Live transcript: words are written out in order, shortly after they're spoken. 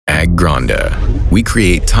Aggranda. We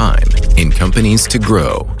create time in companies to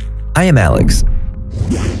grow. I am Alex,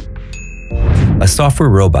 a software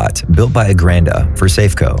robot built by Aggranda for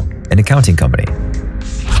SAFECO, an accounting company.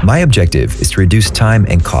 My objective is to reduce time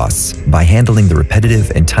and costs by handling the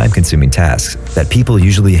repetitive and time-consuming tasks that people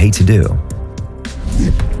usually hate to do.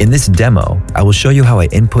 In this demo, I will show you how I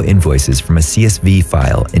input invoices from a CSV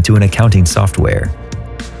file into an accounting software.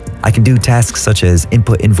 I can do tasks such as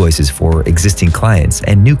input invoices for existing clients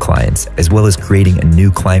and new clients, as well as creating a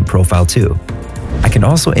new client profile too. I can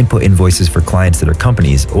also input invoices for clients that are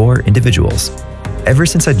companies or individuals. Ever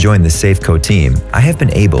since I joined the SAFECO team, I have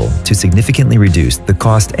been able to significantly reduce the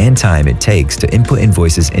cost and time it takes to input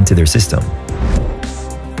invoices into their system.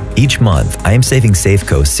 Each month, I am saving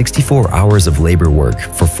SAFECO 64 hours of labor work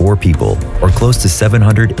for 4 people, or close to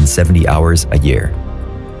 770 hours a year.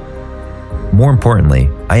 More importantly,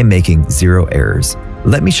 I am making 0 errors.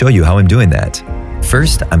 Let me show you how I'm doing that.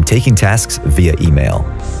 First, I'm taking tasks via email.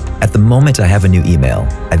 At the moment I have a new email,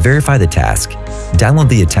 I verify the task, download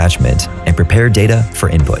the attachment, and prepare data for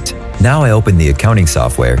input. Now I open the accounting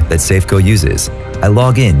software that SAFECO uses. I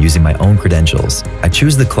log in using my own credentials. I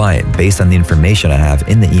choose the client based on the information I have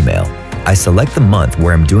in the email. I select the month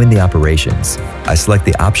where I'm doing the operations. I select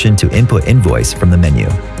the option to input invoice from the menu.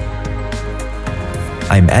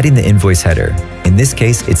 I'm adding the invoice header. In this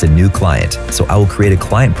case, it's a new client, so I will create a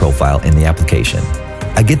client profile in the application.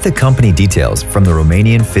 I get the company details from the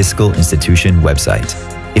Romanian Fiscal Institution website.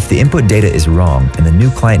 If the input data is wrong and the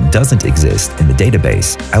new client doesn't exist in the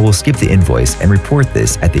database, I will skip the invoice and report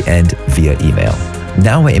this at the end via email.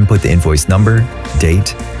 Now I input the invoice number,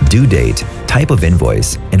 date, due date, type of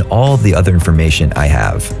invoice, and all of the other information I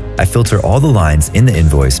have. I filter all the lines in the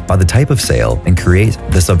invoice by the type of sale and create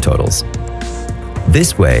the subtotals.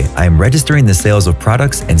 This way, I am registering the sales of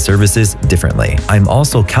products and services differently. I'm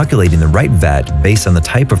also calculating the right VAT based on the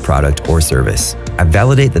type of product or service. I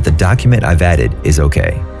validate that the document I've added is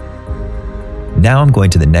okay. Now I'm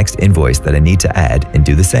going to the next invoice that I need to add and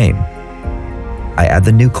do the same. I add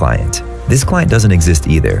the new client. This client doesn't exist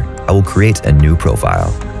either. I will create a new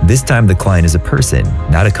profile. This time the client is a person,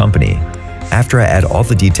 not a company. After I add all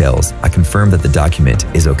the details, I confirm that the document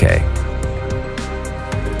is okay.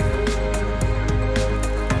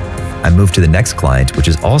 I move to the next client, which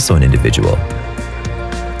is also an individual.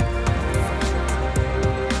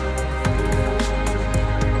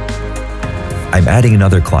 I'm adding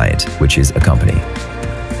another client, which is a company.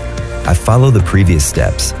 I follow the previous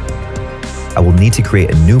steps. I will need to create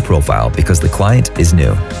a new profile because the client is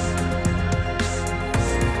new.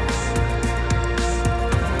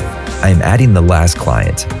 I am adding the last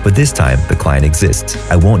client, but this time the client exists.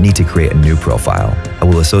 I won't need to create a new profile. I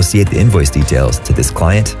will associate the invoice details to this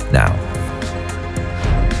client now.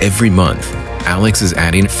 Every month, Alex is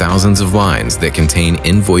adding thousands of lines that contain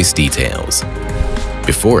invoice details.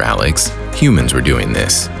 Before Alex, humans were doing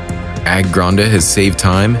this. Aggranda has saved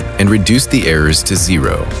time and reduced the errors to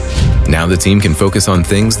 0. Now the team can focus on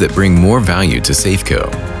things that bring more value to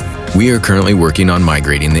SAFECO. We are currently working on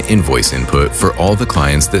migrating the invoice input for all the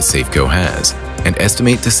clients that SAFECO has and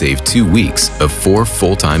estimate to save 2 weeks of 4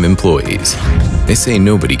 full-time employees. They say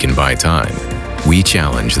nobody can buy time. We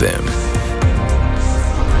challenge them.